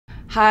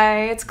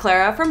Hi, it's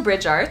Clara from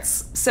Bridge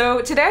Arts.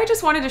 So today I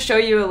just wanted to show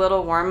you a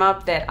little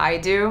warm-up that I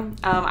do.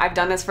 I've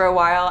done this for a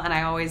while and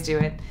I always do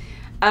it.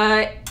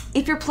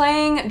 If you're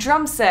playing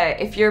drum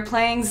set, if you're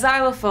playing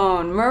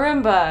xylophone,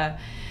 marimba,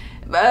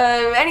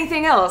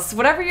 anything else,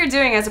 whatever you're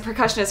doing as a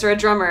percussionist or a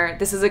drummer,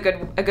 this is a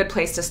good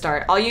place to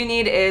start. All you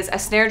need is a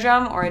snare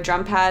drum or a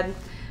drum pad.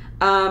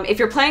 If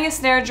you're playing a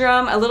snare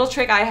drum, a little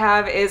trick I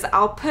have is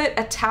I'll put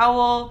a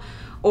towel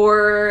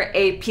or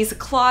a piece of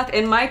cloth.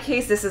 In my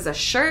case, this is a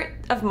shirt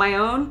of my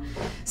own,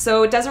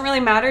 so it doesn't really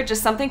matter,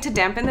 just something to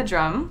dampen the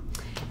drum.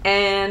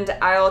 And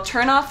I'll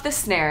turn off the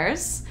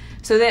snares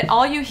so that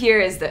all you hear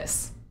is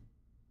this.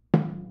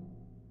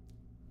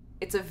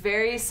 It's a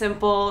very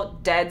simple,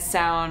 dead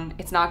sound.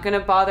 It's not gonna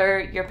bother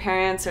your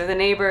parents or the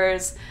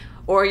neighbors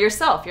or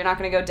yourself. You're not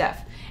gonna go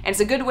deaf. And it's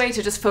a good way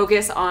to just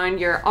focus on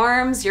your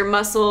arms, your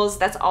muscles.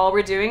 That's all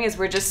we're doing, is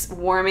we're just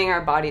warming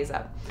our bodies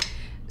up.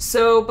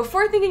 So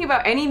before thinking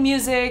about any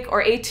music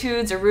or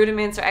etudes or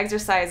rudiments or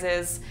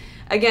exercises,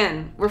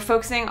 again, we're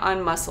focusing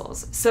on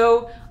muscles.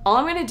 So all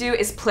I'm gonna do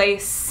is play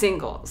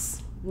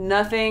singles,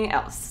 nothing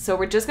else. So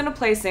we're just gonna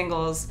play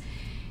singles.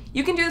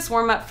 You can do this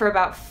warm up for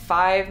about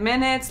 5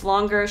 minutes,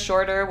 longer,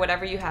 shorter,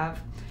 whatever you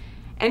have.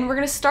 And we're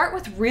gonna start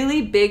with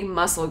really big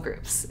muscle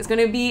groups. It's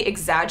gonna be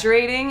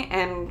exaggerating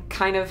and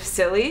kind of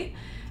silly.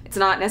 It's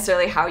not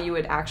necessarily how you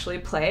would actually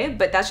play,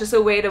 but that's just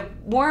a way to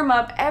warm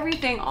up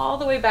everything all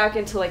the way back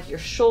into like your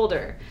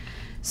shoulder.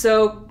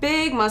 So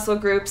big muscle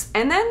groups,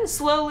 and then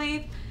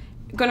slowly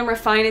gonna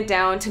refine it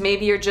down to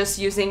maybe you're just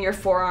using your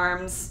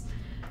forearms,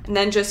 and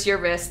then just your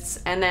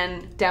wrists, and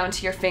then down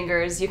to your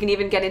fingers. You can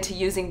even get into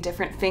using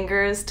different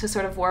fingers to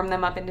sort of warm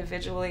them up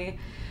individually.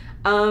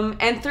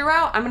 And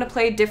throughout, I'm gonna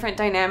play different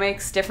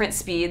dynamics, different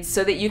speeds,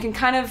 so that you can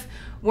kind of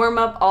warm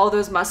up all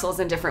those muscles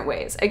in different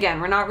ways.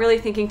 Again, we're not really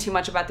thinking too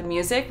much about the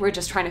music, we're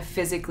just trying to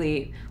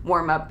physically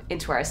warm up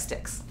into our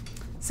sticks.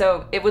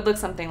 So it would look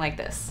something like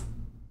this.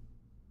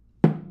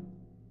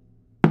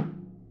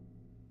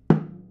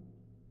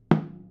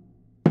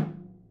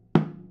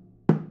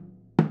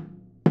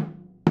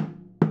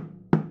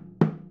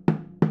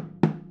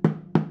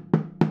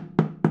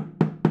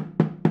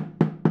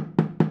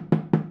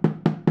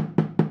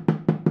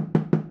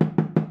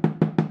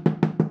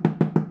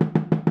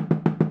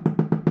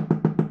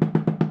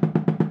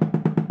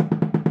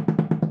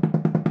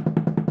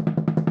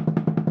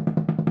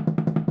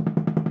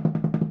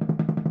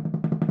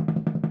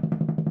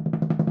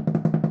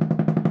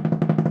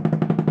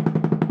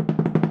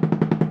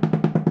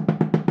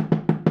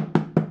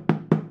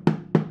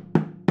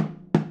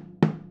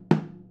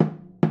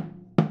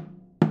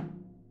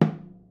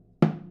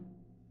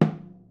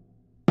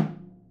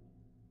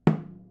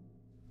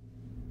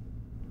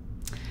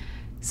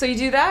 So you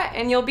do that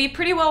and you'll be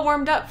pretty well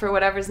warmed up for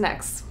whatever's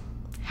next.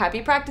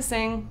 Happy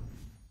practicing!